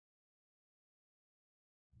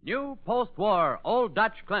New post-war Old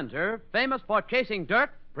Dutch cleanser, famous for chasing dirt,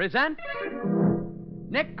 presents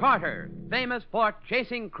Nick Carter, famous for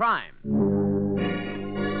chasing crime.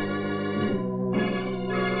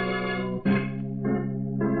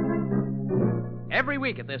 Every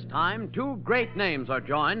week at this time, two great names are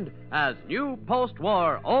joined as new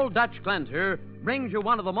post-war Old Dutch cleanser brings you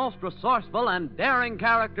one of the most resourceful and daring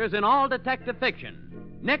characters in all detective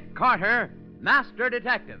fiction, Nick Carter, Master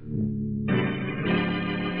Detective.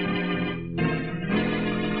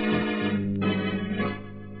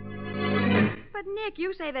 But, Nick,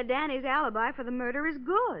 you say that Danny's alibi for the murder is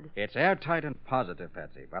good. It's airtight and positive,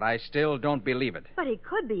 Patsy, but I still don't believe it. But he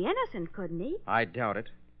could be innocent, couldn't he? I doubt it.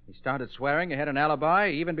 He started swearing he had an alibi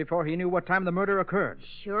even before he knew what time the murder occurred.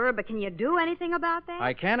 Sure, but can you do anything about that?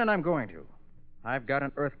 I can, and I'm going to. I've got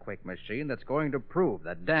an earthquake machine that's going to prove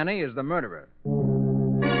that Danny is the murderer.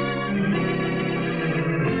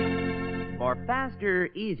 For faster,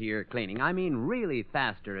 easier cleaning, I mean really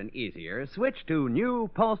faster and easier, switch to new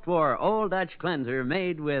post-war Old Dutch cleanser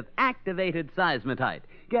made with activated seismotite.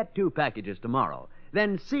 Get 2 packages tomorrow.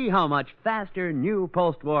 Then see how much faster new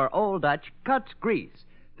post-war Old Dutch cuts grease.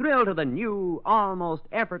 Thrill to the new, almost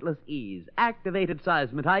effortless ease activated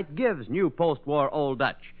seismotite gives new post-war Old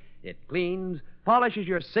Dutch. It cleans, polishes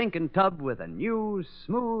your sink and tub with a new,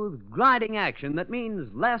 smooth, gliding action that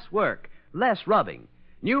means less work, less rubbing.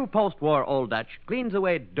 New post-war Old Dutch cleans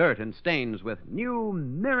away dirt and stains with new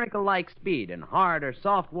miracle-like speed in hard or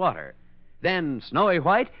soft water. Then, snowy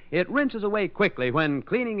white, it rinses away quickly when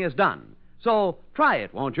cleaning is done. So try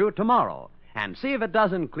it, won't you, tomorrow, and see if it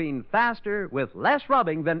doesn't clean faster with less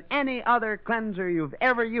rubbing than any other cleanser you've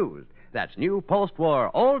ever used. That's new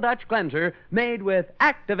post-war Old Dutch cleanser made with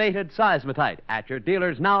activated seismotite at your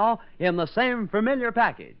dealers now in the same familiar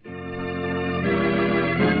package.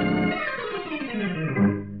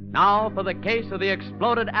 Now for the case of the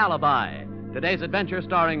exploded alibi. Today's adventure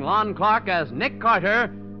starring Lon Clark as Nick Carter,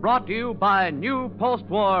 brought to you by new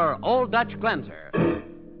post-war Old Dutch cleanser.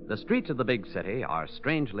 The streets of the big city are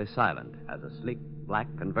strangely silent as a sleek black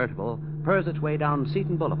convertible purrs its way down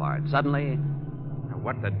Seaton Boulevard. Suddenly...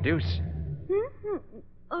 What the deuce?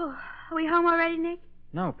 Oh, are we home already, Nick?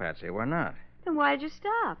 No, Patsy, we're not. Then why did you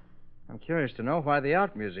stop? I'm curious to know why the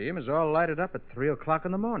Art Museum is all lighted up at 3 o'clock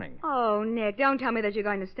in the morning. Oh, Nick, don't tell me that you're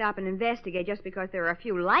going to stop and investigate just because there are a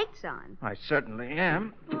few lights on. I certainly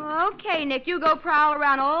am. Okay, Nick, you go prowl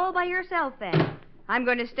around all by yourself then. I'm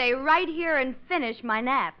going to stay right here and finish my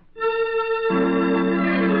nap.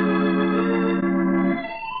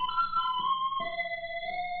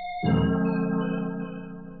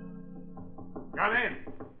 Come in.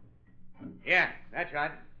 Yeah, that's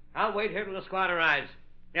right. I'll wait here till the squad arrives.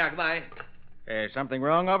 Yeah, goodbye. Something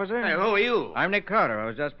wrong, officer? Hey, who are you? I'm Nick Carter. I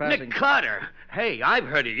was just passing... Nick Carter. Hey, I've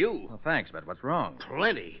heard of you. Well, thanks, but what's wrong?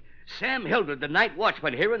 Plenty. Sam Hildred, the night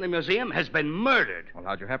watchman here in the museum, has been murdered. Well,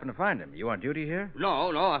 how'd you happen to find him? You on duty here?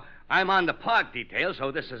 No. I'm on the park detail,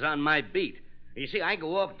 so this is on my beat. You see, I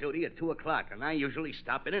go off duty at 2 o'clock, and I usually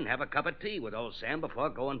stop in and have a cup of tea with old Sam before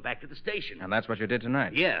going back to the station. And that's what you did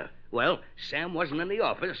tonight? Yeah. Well, Sam wasn't in the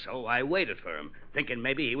office, so I waited for him, thinking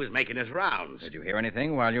maybe he was making his rounds. Did you hear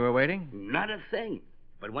anything while you were waiting? Not a thing.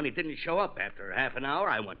 But when he didn't show up after half an hour,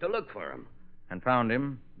 I went to look for him. And found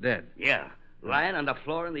him dead? Yeah, lying on the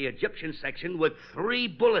floor in the Egyptian section with 3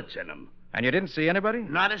 bullets in him. And you didn't see anybody?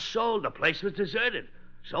 Not a soul. The place was deserted.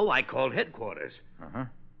 So I called headquarters. Uh-huh.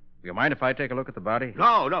 Do you mind if I take a look at the body?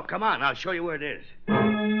 No, come on. I'll show you where it is.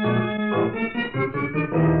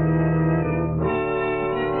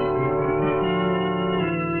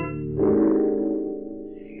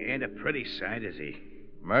 He ain't a pretty sight, is he?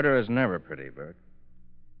 Murder is never pretty, Bert.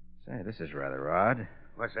 Say, this is rather odd.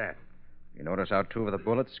 What's that? You notice how 2 of the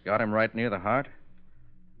bullets got him right near the heart?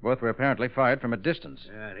 Both were apparently fired from a distance.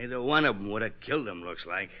 Neither one of them would have killed him, looks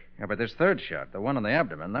like. Yeah, but this third shot, the one in the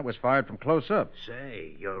abdomen, that was fired from close up.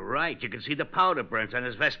 Say, you're right. You can see the powder burns on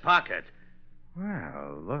his vest pocket.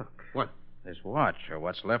 Well, look. What? This watch, or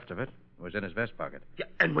what's left of it, was in his vest pocket. Yeah,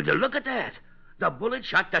 and would you look at that? The bullet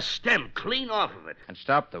shot the stem clean off of it. And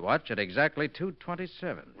stopped the watch at exactly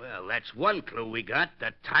 2:27. Well, that's one clue we got,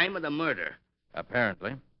 the time of the murder.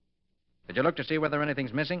 Apparently. Did you look to see whether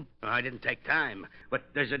anything's missing? I didn't take time, but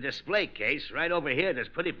there's a display case right over here that's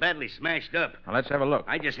pretty badly smashed up. Well, let's have a look.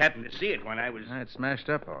 I just happened to see it when I was... It's smashed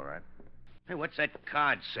up, all right. Hey, what's that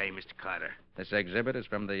card say, Mr. Carter? This exhibit is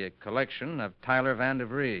from the collection of Tyler Van de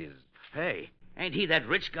Vries. Hey, ain't he that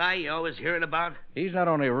rich guy you always hearing about? He's not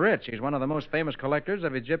only rich, he's one of the most famous collectors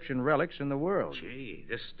of Egyptian relics in the world. Gee,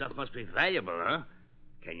 this stuff must be valuable, huh?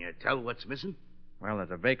 Can you tell what's missing? Well,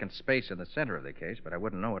 there's a vacant space in the center of the case, but I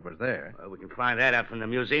wouldn't know it was there. Well, we can find that out from the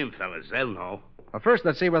museum fellas. They'll know. Well, first,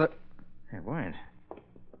 let's see whether... Hey, wait.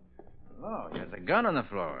 Oh, there's a gun on the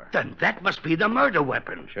floor. Then that must be the murder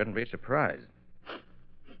weapon. Shouldn't be surprised.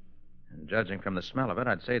 And judging from the smell of it,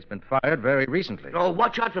 I'd say it's been fired very recently. Oh,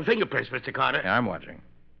 watch out for fingerprints, Mr. Carter. Yeah, I'm watching.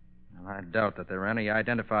 Well, I doubt that there are any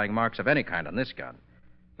identifying marks of any kind on this gun.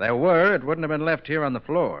 If there were, it wouldn't have been left here on the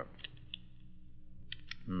floor.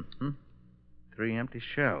 Mm-hmm. 3 empty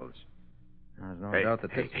shells. There's no doubt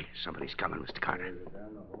that this... Hey, somebody's coming, Mr. Carter.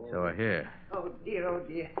 So I hear. Oh,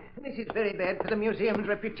 dear. This is very bad for the museum's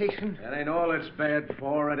reputation. That ain't all it's bad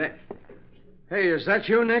for, it. Hey, is that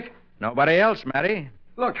you, Nick? Nobody else, Matty.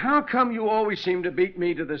 Look, how come you always seem to beat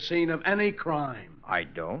me to the scene of any crime? I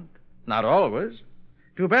don't. Not always.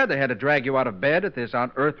 Too bad they had to drag you out of bed at this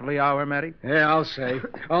unearthly hour, Matty. Yeah, I'll say.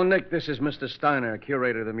 Oh, Nick, this is Mr. Steiner,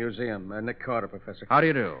 curator of the museum. Nick Carter, Professor. How do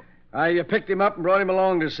you do? I picked him up and brought him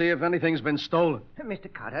along to see if anything's been stolen.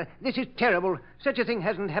 Mr. Carter, this is terrible. Such a thing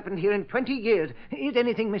hasn't happened here in 20 years. Is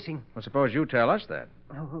anything missing? Well, suppose you tell us that.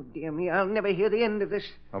 Oh, dear me, I'll never hear the end of this.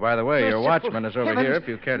 Oh, by the way, your Merciful watchman is over heavens, here if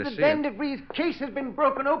you care to the see Van it. de Vries case has been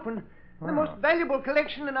broken open. The most valuable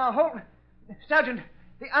collection in our whole... Sergeant,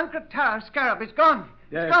 the Ankara scarab is gone.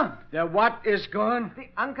 It's gone. The what is gone? The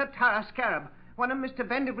Ankara scarab, one of Mr.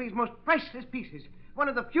 Van de Vries' most priceless pieces. One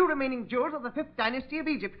of the few remaining jewels of the 5th dynasty of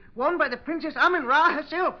Egypt, worn by the Princess Amun-Ra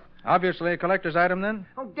herself. Obviously a collector's item, then?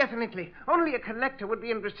 Oh, definitely. Only a collector would be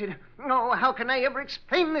interested. Oh, how can I ever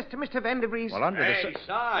explain this to Mr. Van de Vries? Well, under Hey,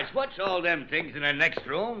 Sarge, what's all them things in the next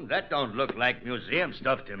room? That don't look like museum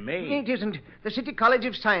stuff to me. It isn't. The City College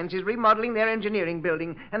of Science is remodeling their engineering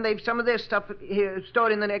building, and they've some of their stuff here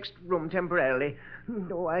stored in the next room temporarily.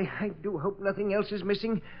 Oh, I do hope nothing else is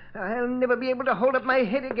missing. I'll never be able to hold up my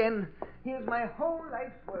head again. Here's my whole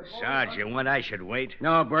life's work. Sarge, you want I should wait?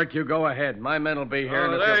 No, Burke, you go ahead. My men will be here.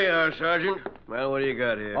 Oh, there you are, Sergeant. Well, what do you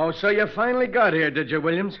got here? Oh, so you finally got here, did you,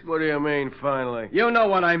 Williams? What do you mean, finally? You know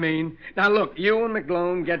what I mean. Now, look, you and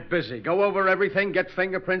McGlone get busy. Go over everything, get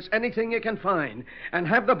fingerprints, anything you can find. And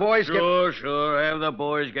have the boys Sure. Have the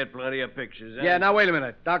boys get plenty of pictures. Yeah, now, wait a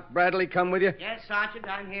minute. Doc Bradley come with you? Yes, Sergeant,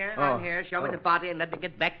 I'm here. Oh. I'm here. Show me the body and let me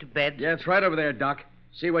get back to bed. Yeah, it's right over there, Doc.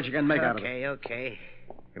 See what you can make out of it. Okay.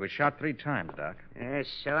 He was shot 3 times, Doc. Yes,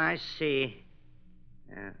 so I see.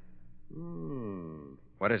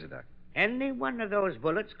 What is it, Doc? Any one of those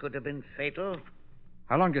bullets could have been fatal.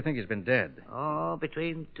 How long do you think he's been dead? Oh,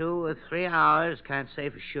 between 2 or 3 hours. Can't say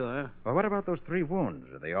for sure. Well, what about those 3 wounds?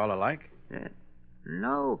 Are they all alike?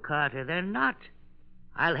 No, Carter, they're not.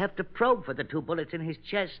 I'll have to probe for the 2 bullets in his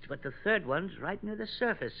chest, but the third one's right near the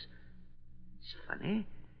surface. It's funny.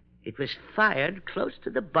 It was fired close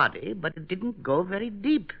to the body, but it didn't go very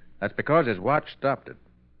deep. That's because his watch stopped it.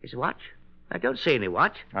 His watch? I don't see any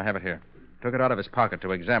watch. I have it here. Took it out of his pocket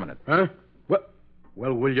to examine it. Huh?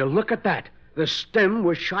 Well, will you look at that? The stem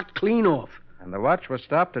was shot clean off. And the watch was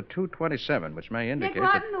stopped at 2:27, which may indicate Nick,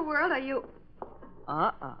 what that... in the world are you...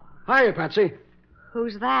 Uh-oh. Hiya, Patsy.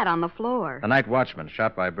 Who's that on the floor? The night watchman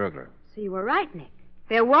shot by a burglar. So you were right, Nick.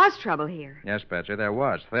 There was trouble here. Yes, Patsy, there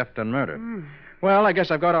was. Theft and murder. Well, I guess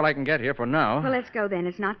I've got all I can get here for now. Well, let's go then.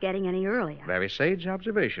 It's not getting any earlier. Very sage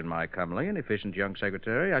observation, my comely and efficient young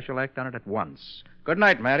secretary. I shall act on it at once. Good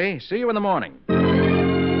night, Matty. See you in the morning.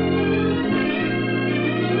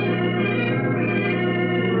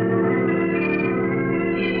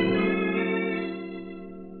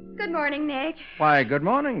 Good morning, Nick. Why, good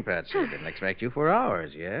morning, Patsy. Didn't expect you for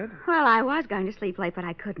hours yet. Well, I was going to sleep late, but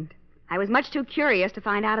I couldn't. I was much too curious to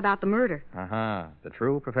find out about the murder. The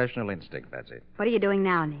true professional instinct, Patsy. What are you doing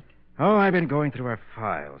now, Nick? Oh, I've been going through our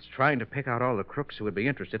files, trying to pick out all the crooks who would be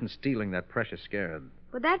interested in stealing that precious scarab.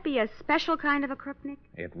 Would that be a special kind of a crook, Nick?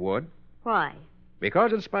 It would. Why?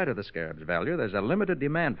 Because in spite of the scarab's value, there's a limited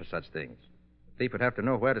demand for such things. The thief would have to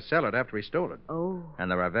know where to sell it after he stole it. Oh.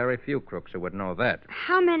 And there are very few crooks who would know that.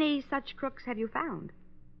 How many such crooks have you found?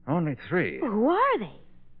 Only 3. Who are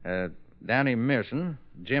they? Danny Mearson,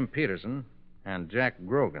 Jim Peterson, and Jack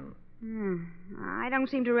Grogan. I don't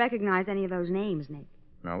seem to recognize any of those names, Nick.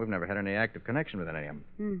 No, we've never had any active connection with any of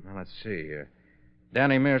them. Now, let's see here.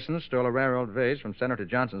 Danny Mearson stole a rare old vase from Senator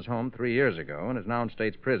Johnson's home 3 years ago and is now in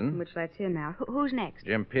state's prison. Which lets him out. Who's next?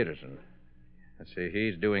 Jim Peterson. Let's see,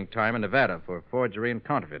 he's doing time in Nevada for forgery and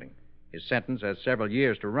counterfeiting. His sentence has several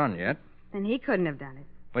years to run yet. Then he couldn't have done it.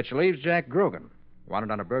 Which leaves Jack Grogan,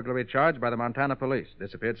 wanted on a burglary charge by the Montana police.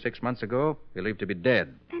 Disappeared 6 months ago, believed to be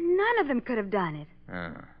dead. And none of them could have done it.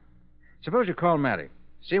 Suppose you call Matty.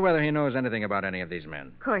 See whether he knows anything about any of these men.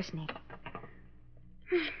 Of course, Nick.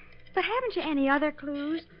 But haven't you any other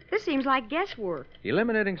clues? This seems like guesswork.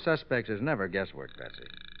 Eliminating suspects is never guesswork, Patsy.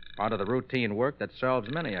 Part of the routine work that solves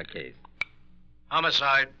many a case.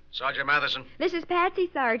 Homicide. Sergeant Matheson. This is Patsy,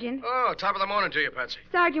 Sergeant. Oh, top of the morning to you, Patsy.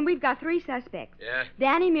 Sergeant, we've got 3 suspects. Yeah?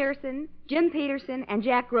 Danny Mearson, Jim Peterson, and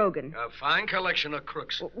Jack Grogan. A fine collection of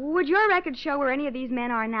crooks. Would your record show where any of these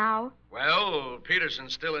men are now? Well,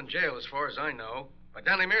 Peterson's still in jail as far as I know. But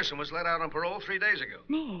Danny Mearson was let out on parole 3 days ago.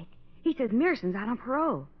 Nick, he says Mearson's out on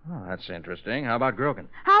parole. Oh, that's interesting. How about Grogan?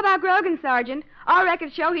 How about Grogan, Sergeant? Our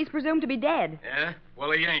records show he's presumed to be dead. Yeah?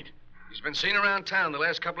 Well, he ain't. He's been seen around town the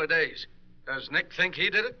last couple of days. Does Nick think he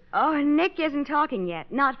did it? Oh, Nick isn't talking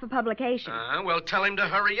yet. Not for publication. Well, tell him to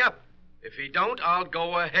hurry up. If he don't, I'll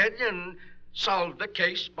go ahead and solve the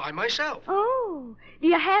case by myself. Oh, do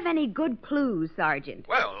you have any good clues, Sergeant?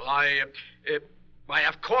 Well, why,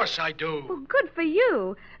 of course I do. Well, good for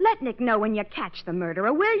you. Let Nick know when you catch the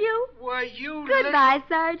murderer, will you? Why, you... Goodbye,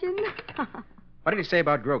 Sergeant. What did he say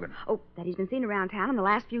about Grogan? Oh, that he's been seen around town in the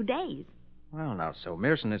last few days. Well, now, so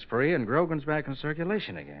Mearson is free and Grogan's back in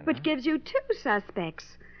circulation again. Which gives you 2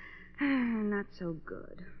 suspects. Not so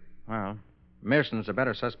good. Well, Mearson's a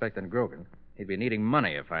better suspect than Grogan. He'd be needing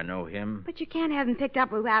money if I know him. But you can't have him picked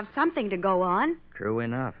up without something to go on. True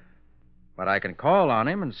enough. But I can call on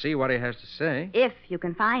him and see what he has to say. If you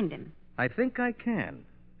can find him. I think I can.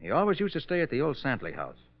 He always used to stay at the old Santley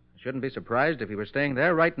house. I shouldn't be surprised if he were staying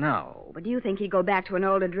there right now. Oh, but do you think he'd go back to an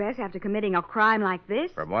old address after committing a crime like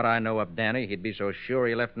this? From what I know of Danny, he'd be so sure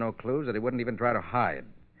he left no clues that he wouldn't even try to hide.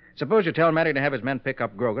 Suppose you tell Matty to have his men pick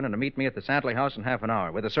up Grogan and to meet me at the Santley house in half an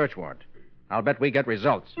hour with a search warrant. I'll bet we get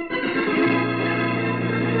results.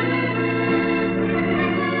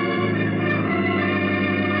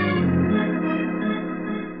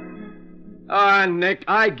 Nick,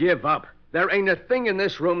 I give up. There ain't a thing in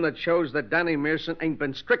this room that shows that Danny Mearson ain't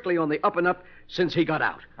been strictly on the up and up since he got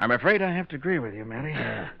out. I'm afraid I have to agree with you, Matty.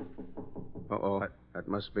 Uh-oh. That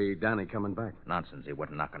must be Danny coming back. Nonsense. He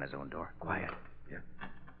wouldn't knock on his own door. Quiet. Yeah.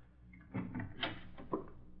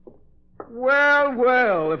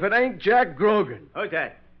 Well, if it ain't Jack Grogan. Who's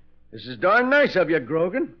that? This is darn nice of you,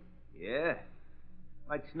 Grogan. Yeah.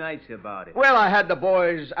 What's nice about it? Well, I had the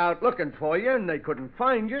boys out looking for you, and they couldn't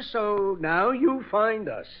find you, so now you find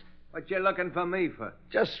us. What you looking for me for?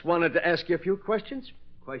 Just wanted to ask you a few questions.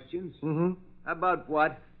 Questions? Mm-hmm. About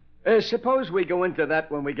what? Suppose we go into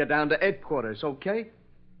that when we get down to headquarters, okay?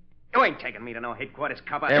 You ain't taking me to no headquarters,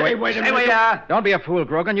 copper. Hey, wait a Stay minute. where you are. Don't be a fool,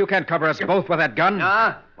 Grogan. You can't cover us both with that gun.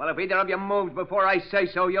 Well, if either of you moves before I say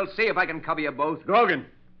so, you'll see if I can cover you both. Grogan,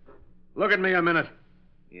 look at me a minute.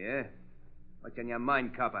 Yeah? What's in your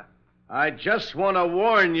mind, copper? I just want to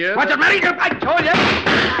warn you. What's the matter? I told you!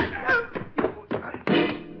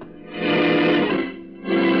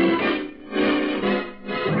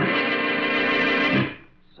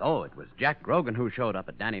 So it was Jack Grogan who showed up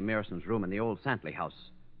at Danny Mearson's room in the old Santley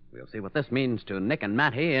house. We'll see what this means to Nick and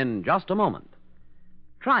Matty in just a moment.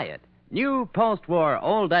 Try it. New post-war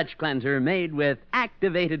Old Dutch cleanser made with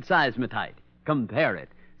activated seismotite. Compare it.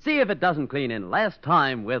 See if it doesn't clean in less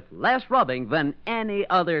time with less rubbing than any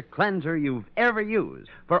other cleanser you've ever used.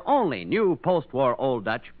 For only new post-war Old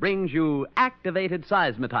Dutch brings you activated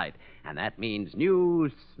seismotite. And that means new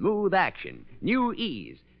smooth action, new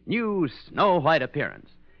ease, new snow-white appearance.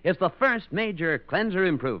 It's the first major cleanser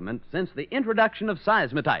improvement since the introduction of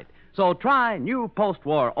seismotite. So try new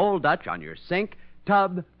post-war Old Dutch on your sink,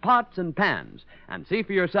 tub, pots, and pans, and see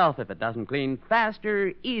for yourself if it doesn't clean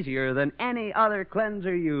faster, easier than any other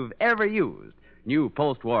cleanser you've ever used. New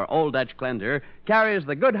post-war Old Dutch cleanser carries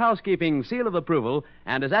the Good Housekeeping seal of approval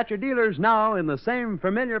and is at your dealers now in the same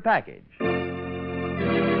familiar package.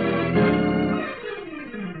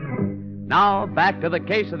 Now, back to the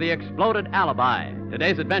case of the exploded Alibi.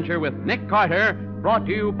 Today's adventure with Nick Carter, brought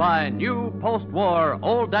to you by new post-war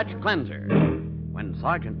Old Dutch cleanser. When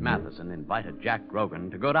Sergeant Matheson invited Jack Grogan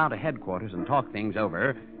to go down to headquarters and talk things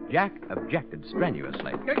over, Jack objected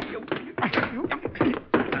strenuously.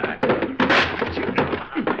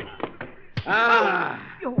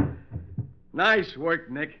 Nice work,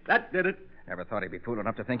 Nick. That did it. Never thought he'd be fool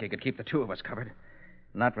enough to think he could keep the 2 of us covered.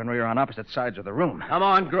 Not when we were on opposite sides of the room. Come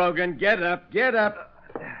on, Grogan. Get up. Get up.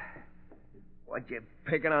 What you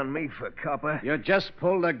picking on me for, copper? You just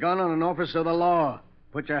pulled a gun on an officer of the law.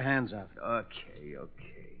 Put your hands up. Okay.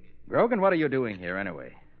 Grogan, what are you doing here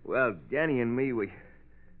anyway? Well, Danny and me,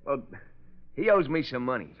 he owes me some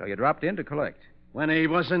money. So you dropped in to collect. When he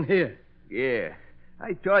wasn't here. Yeah.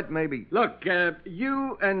 I thought maybe... Look,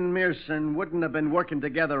 you and Mearson wouldn't have been working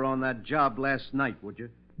together on that job last night, would you?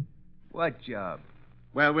 What job?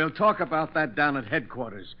 Well, we'll talk about that down at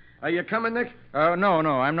headquarters. Are you coming, Nick? No,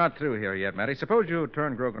 I'm not through here yet, Matty. Suppose you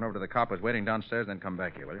turn Grogan over to the coppers waiting downstairs, then come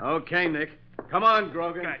back here, will you? Okay, Nick. Come on,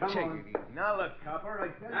 Grogan. Come Take on. it easy. Now, look, copper, I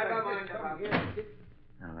tell you... Come on.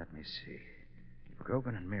 Now, let me see. If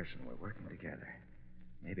Grogan and Mearson were working together.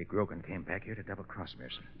 Maybe Grogan came back here to double-cross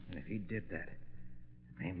Mearson. And if he did that,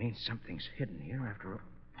 it may mean something's hidden here after all.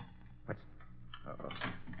 What's... Uh-oh.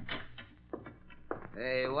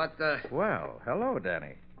 Hey, what the... Well, hello,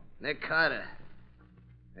 Danny. Nick Carter.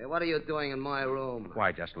 Hey, what are you doing in my room?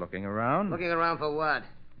 Why, just looking around. Looking around for what?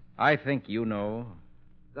 I think you know.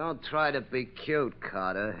 Don't try to be cute,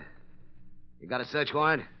 Carter. You got a search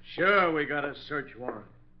warrant? Sure, we got a search warrant.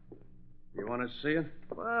 You want to see it?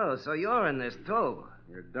 Well, so you're in this, too.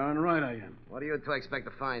 You're darn right I am. What do you two expect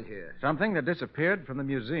to find here? Something that disappeared from the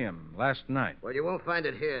museum last night. Well, you won't find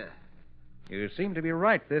it here. You seem to be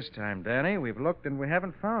right this time, Danny. We've looked and we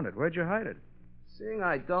haven't found it. Where'd you hide it? Seeing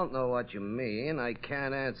I don't know what you mean, I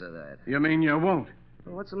can't answer that. You mean you won't?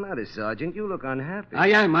 Well, what's the matter, Sergeant? You look unhappy. I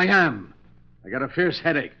am. I got a fierce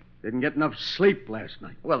headache. Didn't get enough sleep last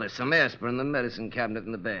night. Well, there's some aspirin in the medicine cabinet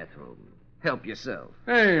in the bathroom. Help yourself.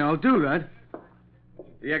 Hey, I'll do that.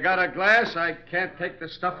 You got a glass? I can't take the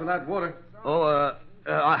stuff without water. Oh,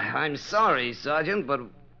 I'm sorry, Sergeant, but,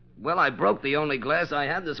 well, I broke the only glass I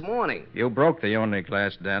had this morning. You broke the only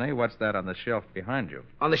glass, Danny. What's that on the shelf behind you?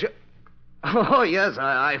 On the Oh, yes,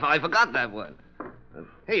 I forgot that one.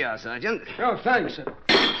 Here you are, Sergeant. Oh, thanks.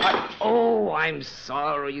 I'm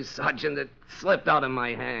sorry, Sergeant. It slipped out of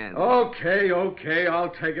my hand. Okay. I'll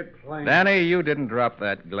take it plain. Danny, you didn't drop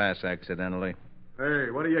that glass accidentally. Hey,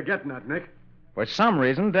 what are you getting at, Nick? For some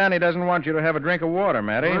reason, Danny doesn't want you to have a drink of water,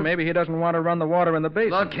 Matty. What? Maybe he doesn't want to run the water in the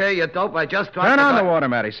basin. Look here, you dope. I just dropped Turn on the water,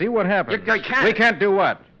 Matty. See what happens. You can't. We can't do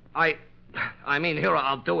what? I mean, here,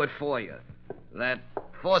 I'll do it for you. That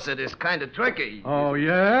faucet is kind of tricky. Oh,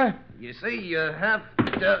 yeah? You see, you have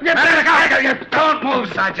to... Don't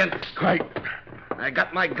move, Sergeant. Great. I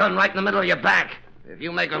got my gun right in the middle of your back. If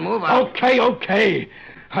you make a move, I'll... Okay.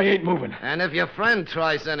 I ain't moving. And if your friend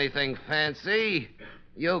tries anything fancy,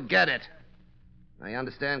 you'll get it. Now, you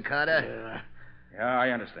understand, Carter? Yeah,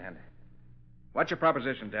 I understand. What's your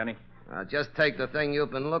proposition, Danny? Now, just take the thing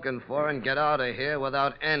you've been looking for and get out of here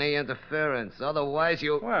without any interference. Otherwise,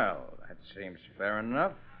 you... Well, that seems fair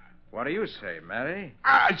enough. What do you say, Matty?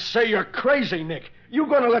 I'd say you're crazy, Nick. You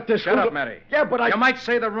gonna let this... Shut up, Matty. Yeah, but You might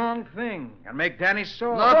say the wrong thing and make Danny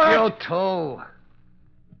sore. Look, you two.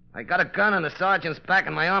 I got a gun in the sergeant's back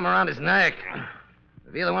and my arm around his neck.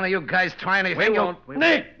 If either one of you guys try anything... We won't.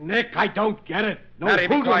 Nick, I don't get it. No Matty,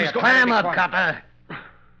 be quiet. Clam up, copper.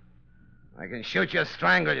 I can shoot you,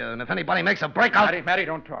 strangle you, and if anybody makes a break, I'll... Matty,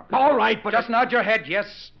 don't talk. All right, but... Just nod your head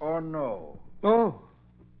yes or no. Oh.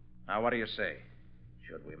 Now, what do you say?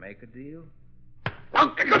 Should we make a deal?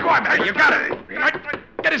 Oh, good boy, Matty. You got it.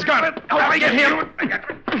 Get his gun. I'll get him.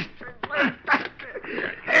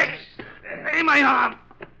 Hey, my arm.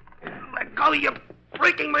 Let go, you're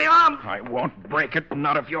breaking my arm. I won't break it,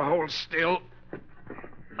 not if you hold still.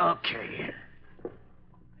 Okay.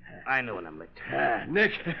 I knew when I'm licked.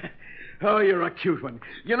 Nick. Oh, you're a cute one.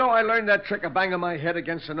 You know, I learned that trick of banging my head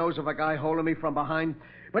against the nose of a guy holding me from behind,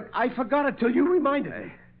 but I forgot it till you reminded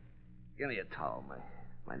me. Give me a towel.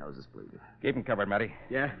 My nose is bleeding. Keep him covered, Matty.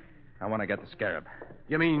 Yeah? I want to get the scarab.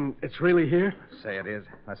 You mean it's really here? Say it is,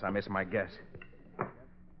 unless I miss my guess.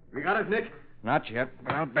 You got it, Nick? Not yet,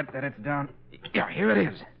 but I'll bet that it's down. Yeah, here it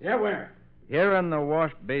is. Yeah, where? Here in the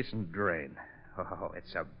wash basin drain. Oh,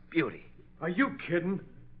 it's a beauty. Are you kidding?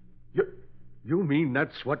 You mean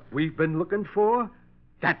that's what we've been looking for?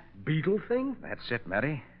 That beetle thing? That's it,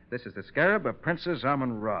 Matty. This is the scarab of Princess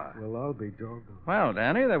Amun-Ra. Well, I'll be doggone. Well,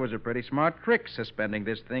 Danny, there was a pretty smart trick suspending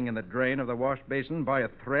this thing in the drain of the wash basin by a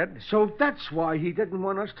thread. So that's why he didn't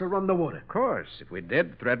want us to run the water. Of course. If we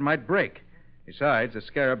did, the thread might break. Besides, the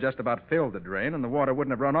scarab just about filled the drain, and the water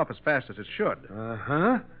wouldn't have run off as fast as it should.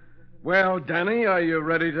 Uh-huh. Well, Danny, are you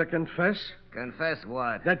ready to confess? Confess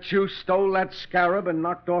what? That you stole that scarab and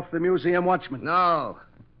knocked off the museum watchman. No.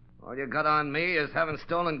 All you got on me is having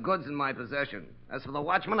stolen goods in my possession. As for the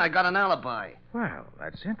watchman, I got an alibi. Well,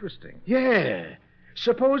 that's interesting. Yeah.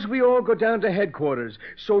 Suppose we all go down to headquarters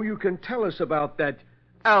so you can tell us about that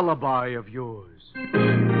alibi of yours.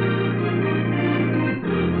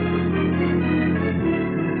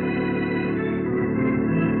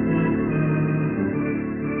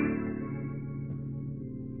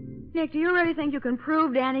 Nick, do you really think you can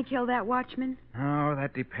prove Danny killed that watchman? Oh,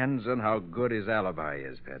 that depends on how good his alibi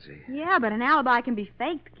is, Patsy. Yeah, but an alibi can be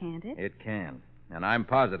faked, can't it? It can. And I'm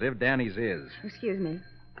positive Danny's is. Excuse me.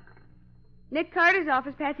 Nick Carter's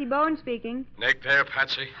office, Patsy Bowen speaking. Nick there,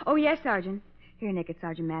 Patsy? Oh, yes, Sergeant. Here, Nick, it's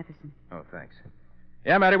Sergeant Matheson. Oh, thanks.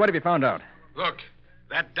 Yeah, Matty, what have you found out? Look,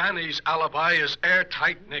 that Danny's alibi is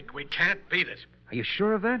airtight, Nick. We can't beat it. Are you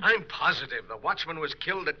sure of that? I'm positive. The watchman was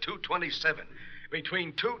killed at 2:27.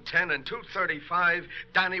 Between 2:10 and 2:35,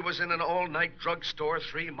 Danny was in an all-night drugstore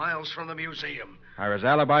 3 miles from the museum. Are his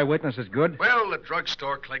alibi witnesses good? Well, the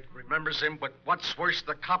drugstore clerk remembers him, but what's worse,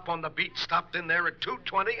 the cop on the beat stopped in there at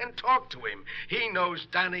 2:20 and talked to him. He knows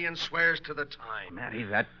Danny and swears to the time. Matty,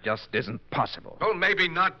 that just isn't possible. Well, maybe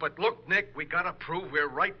not, but look, Nick, we gotta prove we're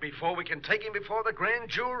right before we can take him before the grand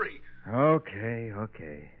jury.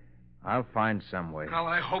 Okay. I'll find some way. Well,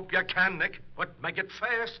 I hope you can, Nick, but make it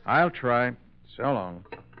fast. I'll try. So long.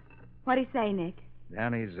 What'd he say, Nick?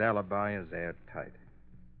 Danny's alibi is airtight.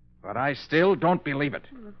 But I still don't believe it.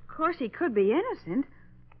 Well, of course he could be innocent.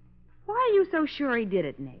 Why are you so sure he did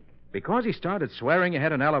it, Nick? Because he started swearing he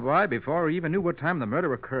had an alibi before he even knew what time the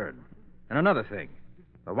murder occurred. And another thing.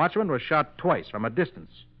 The watchman was shot twice from a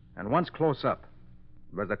distance, and once close up.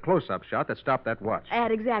 It was the close-up shot that stopped that watch.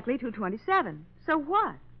 At exactly 2:27. So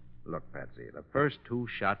what? Look, Patsy, the first 2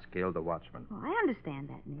 shots killed the watchman. Well, I understand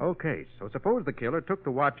that, Nick. Okay, so suppose the killer took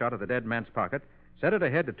the watch out of the dead man's pocket, set it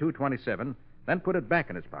ahead to 2:27, then put it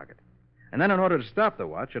back in his pocket. And then in order to stop the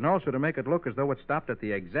watch, and also to make it look as though it stopped at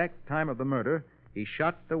the exact time of the murder, he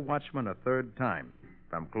shot the watchman a 3rd time,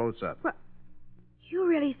 from close up. Well, you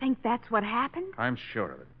really think that's what happened? I'm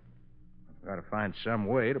sure of it. I've got to find some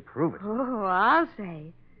way to prove it. Oh, I'll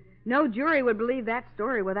say. No jury would believe that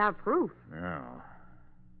story without proof. No.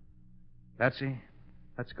 Patsy,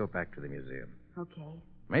 let's go back to the museum. Okay.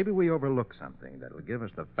 Maybe we overlook something that'll give us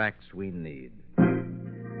the facts we need.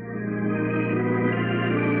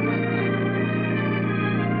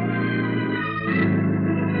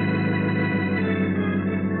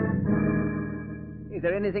 Is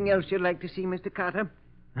there anything else you'd like to see, Mr. Carter?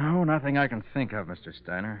 No, nothing I can think of, Mr.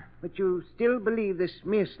 Steiner. But you still believe this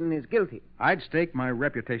Mearson is guilty? I'd stake my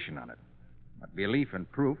reputation on it. But belief and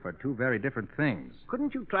proof are 2 very different things.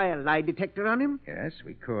 Couldn't you try a lie detector on him? Yes,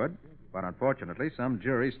 we could. But unfortunately, some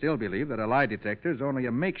juries still believe that a lie detector is only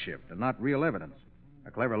a makeshift and not real evidence.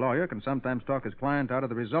 A clever lawyer can sometimes talk his client out of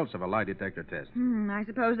the results of a lie detector test. I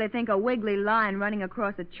suppose they think a wiggly line running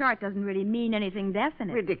across a chart doesn't really mean anything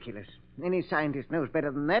definite. Ridiculous. Any scientist knows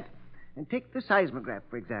better than that. And take the seismograph,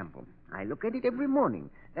 for example. I look at it every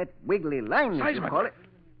morning. That wiggly line, as you call it.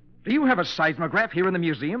 Do you have a seismograph here in the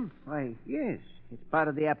museum? Why, yes. It's part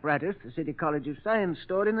of the apparatus the City College of Science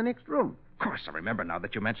stored in the next room. Of course, I remember now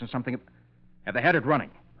that you mentioned something. Have they had it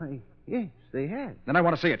running? Why, yes, they have. Then I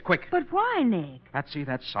want to see it, quick. But why, Nick? Patsy,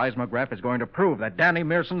 that seismograph is going to prove that Danny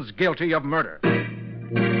Mearson's guilty of murder.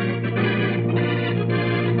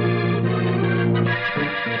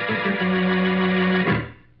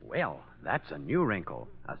 Well, that's a new wrinkle.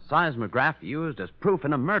 A seismograph used as proof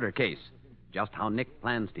in a murder case. Just how Nick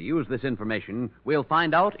plans to use this information, we'll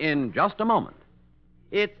find out in just a moment.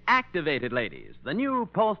 It's activated, ladies. The new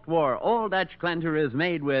post-war Old Dutch cleanser is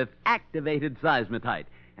made with activated seismotite,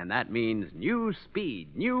 and that means new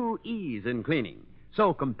speed, new ease in cleaning.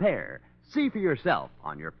 So compare. See for yourself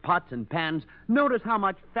on your pots and pans. Notice how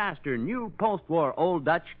much faster new post-war Old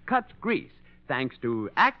Dutch cuts grease, thanks to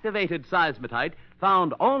activated seismotite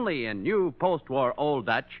found only in new post-war Old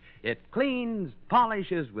Dutch. It cleans,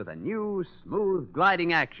 polishes with a new, smooth,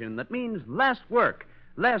 gliding action that means less work,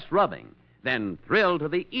 less rubbing. Then thrill to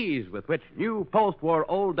the ease with which new post-war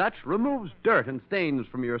Old Dutch removes dirt and stains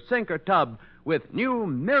from your sink or tub with new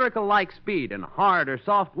miracle-like speed in hard or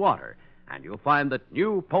soft water. And you'll find that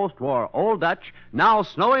new post-war Old Dutch, now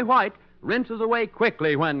snowy white, rinses away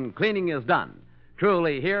quickly when cleaning is done.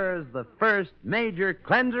 Truly, here's the first major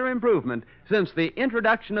cleanser improvement since the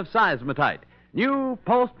introduction of seismotite. New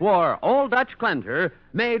post-war Old Dutch cleanser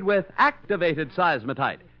made with activated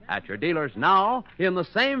seismotite. At your dealers now in the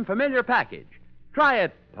same familiar package. Try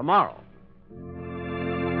it tomorrow.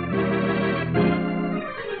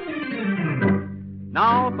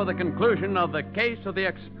 Now for the conclusion of the case of the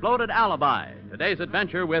exploded alibi. Today's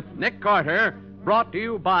adventure with Nick Carter, brought to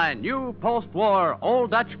you by new post-war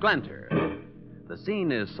Old Dutch cleanser. The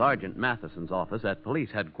scene is Sergeant Matheson's office at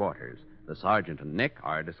police headquarters. The sergeant and Nick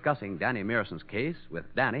are discussing Danny Mearson's case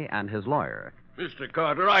with Danny and his lawyer. Mr.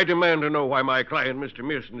 Carter, I demand to know why my client, Mr.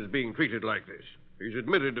 Mearson, is being treated like this. He's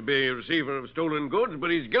admitted to being a receiver of stolen goods, but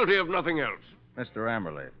he's guilty of nothing else. Mr.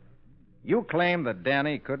 Amberley, you claim that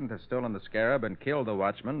Danny couldn't have stolen the scarab and killed the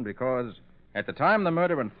watchman because at the time the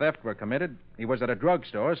murder and theft were committed, he was at a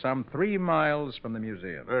drugstore some 3 miles from the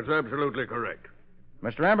museum. That's absolutely correct.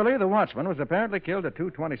 Mr. Amberley, the watchman was apparently killed at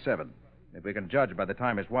 2:27, if we can judge by the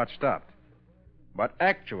time his watch stopped. But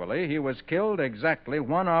actually, he was killed exactly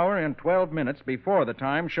 1 hour and 12 minutes before the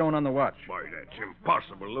time shown on the watch. Why, that's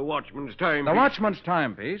impossible. The watchman's time... The watchman's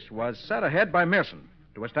timepiece was set ahead by Mearson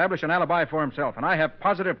to establish an alibi for himself, and I have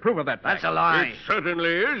positive proof of that fact. That's a lie. It certainly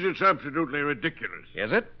is. It's absolutely ridiculous.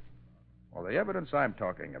 Is it? Well, the evidence I'm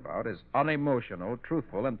talking about is unemotional,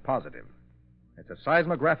 truthful, and positive. It's a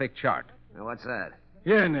seismographic chart. Now, what's that?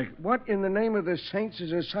 Yeah, Nick. What in the name of the saints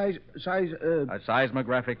is a A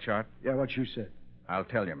seismographic chart? Yeah, what you said. I'll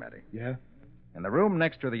tell you, Matty. Yeah? In the room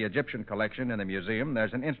next to the Egyptian collection in the museum,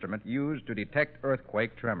 there's an instrument used to detect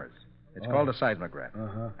earthquake tremors. It's called a seismograph.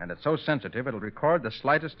 Uh-huh. And it's so sensitive, it'll record the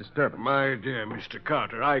slightest disturbance. My dear Mr.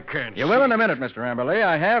 Carter, I can't You see. will in a minute, Mr. Amberley.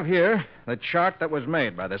 I have here the chart that was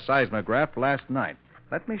made by the seismograph last night.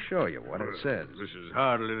 Let me show you what it says. This is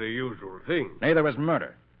hardly the usual thing. Neither was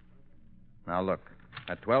murder. Now, look.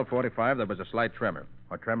 At 12:45, there was a slight tremor,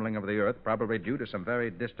 or trembling of the earth, probably due to some very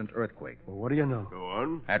distant earthquake. Well, what do you know? Go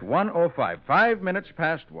on. At 1:05, 5 minutes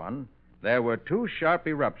past 1, there were 2 sharp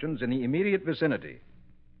eruptions in the immediate vicinity.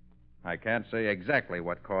 I can't say exactly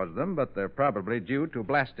what caused them, but they're probably due to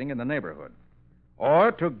blasting in the neighborhood,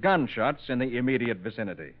 or to gunshots in the immediate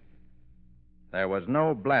vicinity. There was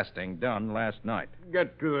no blasting done last night.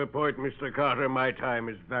 Get to the point, Mr. Carter. My time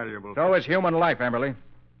is valuable. So is human life, Amberley.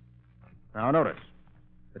 Now, notice.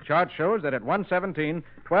 The chart shows that at 1:17,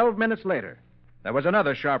 12 minutes later, there was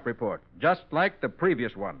another sharp report, just like the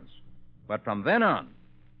previous ones. But from then on,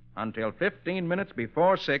 until 15 minutes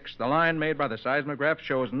before 6, the line made by the seismograph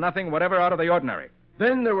shows nothing whatever out of the ordinary.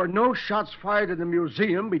 Then there were no shots fired in the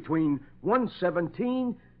museum between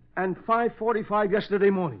 1:17 and 5:45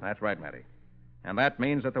 yesterday morning. That's right, Matty. And that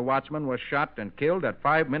means that the watchman was shot and killed at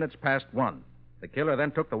 5 minutes past 1. The killer then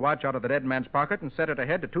took the watch out of the dead man's pocket and set it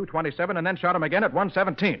ahead to 2:27 and then shot him again at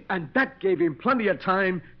 1:17. And that gave him plenty of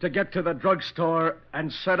time to get to the drugstore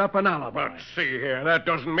and set up an alibi. But see here, that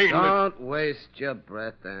doesn't mean that... Don't waste your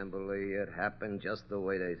breath, Amberley. It happened just the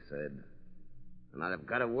way they said. And I'd have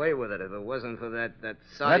got away with it if it wasn't for that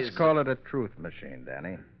size... Let's call it a truth machine,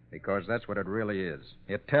 Danny, because that's what it really is.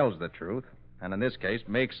 It tells the truth, and in this case,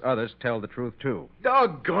 makes others tell the truth, too.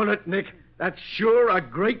 Doggone it, Nick. That's sure a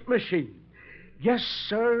great machine. Yes,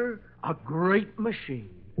 sir, a great machine.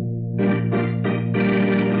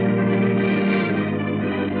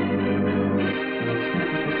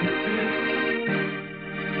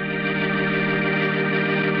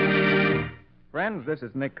 Friends, this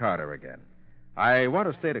is Nick Carter again. I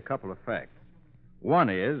want to state a couple of facts. One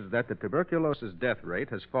is that the tuberculosis death rate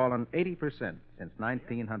has fallen 80% since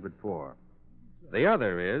 1904. The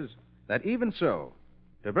other is that even so,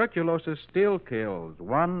 tuberculosis still kills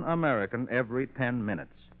 1 American every 10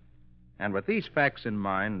 minutes. And with these facts in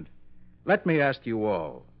mind, let me ask you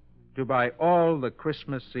all to buy all the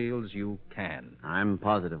Christmas seals you can. I'm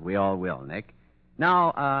positive we all will, Nick.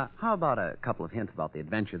 Now, how about a couple of hints about the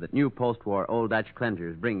adventure that new post-war Old Dutch Cleanser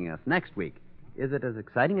is bringing us next week? Is it as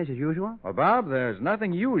exciting as usual? Well, Bob, there's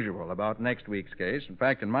nothing usual about next week's case. In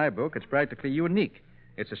fact, in my book, it's practically unique.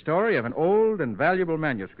 It's a story of an old and valuable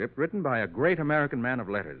manuscript written by a great American man of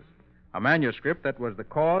letters. A manuscript that was the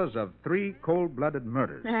cause of 3 cold-blooded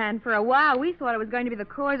murders. And for a while, we thought it was going to be the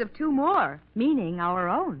cause of 2 more, meaning our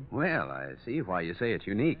own. Well, I see why you say it's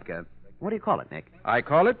unique. What do you call it, Nick? I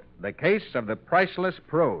call it The Case of the Priceless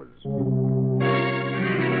Prose.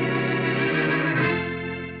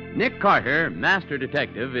 Nick Carter, Master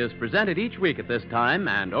Detective, is presented each week at this time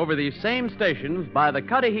and over these same stations by the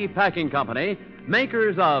Cudahy Packing Company,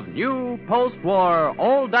 makers of new post-war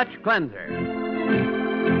Old Dutch Cleanser.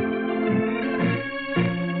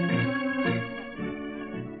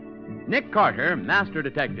 Nick Carter, Master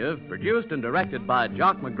Detective, produced and directed by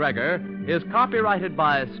Jock McGregor, is copyrighted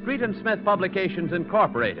by Street and Smith Publications,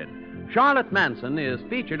 Incorporated. Charlotte Manson is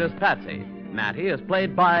featured as Patsy. Mattie is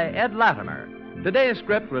played by Ed Latimer. Today's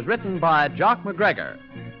script was written by Jock McGregor.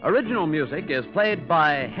 Original music is played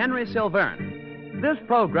by Henry Silverne. This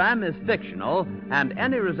program is fictional, and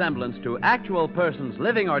any resemblance to actual persons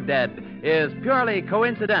living or dead is purely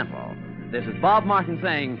coincidental. This is Bob Martin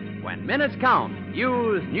saying, when minutes count,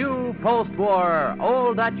 use new post-war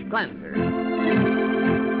Old Dutch Cleanser.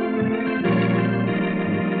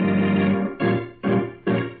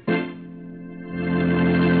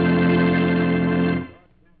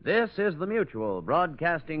 This is the Mutual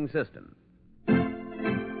Broadcasting System.